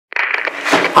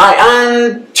Hi,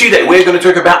 and today we're going to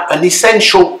talk about an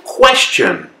essential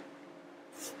question.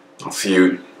 I'll see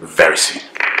you very soon.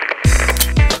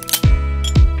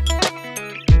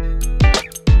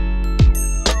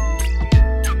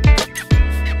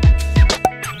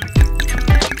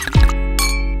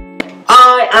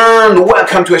 Hi, and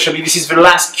welcome to S.Chablis. This is the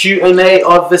last Q&A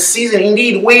of the season.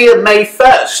 Indeed, we're May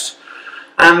 1st,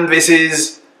 and this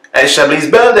is S.Chablis'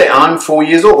 birthday. I'm 4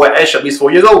 years old. Well, S.Chablis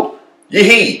 4 years old.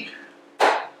 Yee-hee!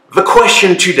 The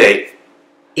question today,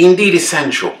 indeed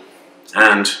essential,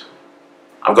 and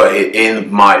I've got it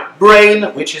in my brain,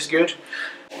 which is good.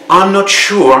 I'm not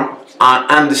sure I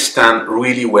understand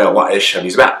really well what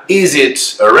S.Chablis is about. Is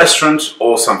it a restaurant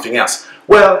or something else?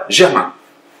 Well, Germain.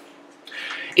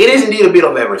 It is indeed a bit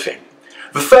of everything.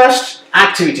 The first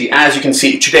activity, as you can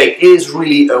see today, is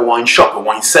really a wine shop, a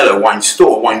wine cellar, a wine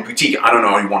store, a wine boutique, I don't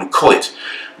know how you want to call it.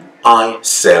 I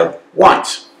sell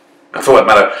wines. And for that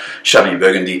matter, Chablis,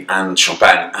 Burgundy, and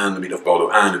Champagne, and a bit of Bordeaux,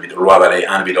 and a bit of Valour,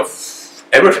 and a bit of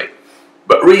everything.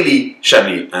 But really,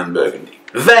 Chablis and Burgundy.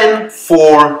 Then,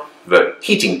 for the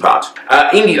heating part,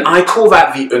 indeed, I call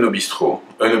that the Arnaud Bistro.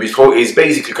 Arnaud Bistro is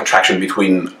basically a contraction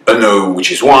between Arnaud,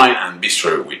 which is wine, and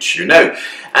Bistro, which you know.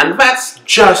 And that's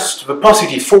just the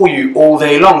possibility for you all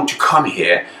day long to come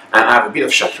here and have a bit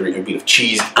of charcuterie, a bit of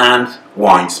cheese, and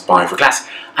wines by the glass.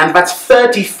 And that's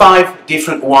 35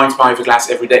 different wines by the glass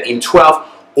every day in 12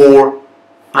 or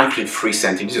actually 3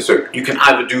 centiliters. So you can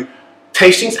either do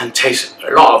tastings and taste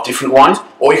a lot of different wines,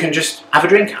 or you can just have a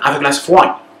drink, have a glass of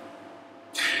wine.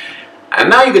 And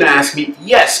now you're going to ask me,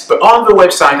 yes, but on the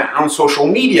website and on social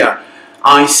media,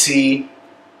 I see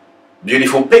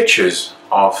beautiful pictures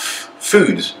of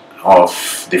food,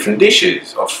 of different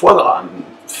dishes, of foie gras, and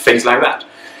things like that.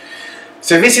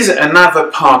 So this is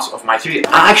another part of my activity.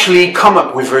 I actually come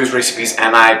up with those recipes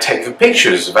and I take the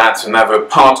pictures. That's another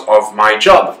part of my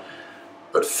job.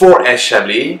 But for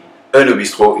S.Chablis, Arnaud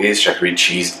Bistro is charcuterie,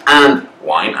 cheese, and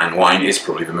wine is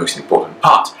probably the most important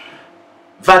part.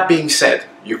 That being said,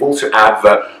 you also have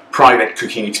the private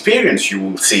cooking experience you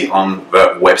will see on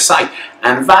the website,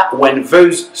 and that when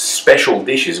those special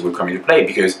dishes will come into play,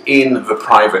 because in the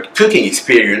private cooking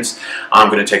experience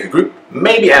I'm going to take a group,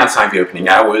 maybe outside the opening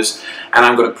hours, and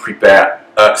I'm going to prepare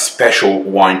a special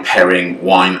wine pairing,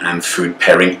 wine and food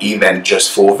pairing event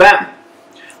just for them,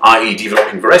 i.e.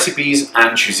 developing the recipes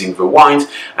and choosing the wines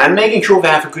and making sure they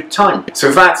have a good time.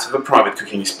 So that's the private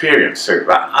cooking experience, so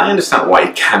that I understand why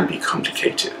it can be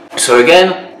complicated. So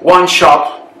again, wine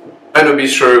shop, Arnaud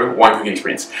Bistro, wine cooking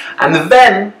experience. And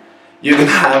then you're going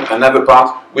to have another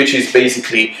part which is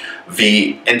basically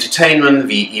the entertainment,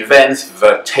 the events,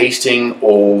 the tasting,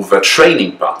 or the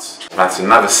training parts. That's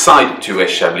another side to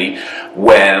S.Chablis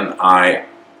when I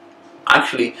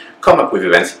actually come up with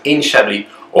events in Chablis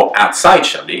or outside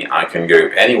Chablis. I can go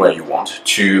anywhere you want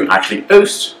to actually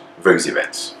host those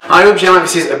events. I hope, Germain,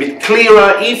 this is a bit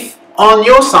clearer. If on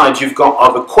your side you've got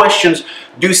other questions,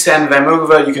 do send them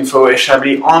over. You can follow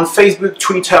S.Chablis on Facebook,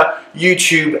 Twitter,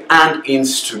 YouTube, and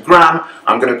Instagram.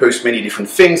 I'm going to post many different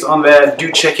things on there.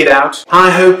 Do check it out. I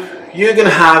hope you're going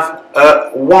to have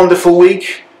a wonderful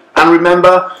week. And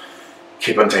remember,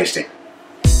 keep on tasting.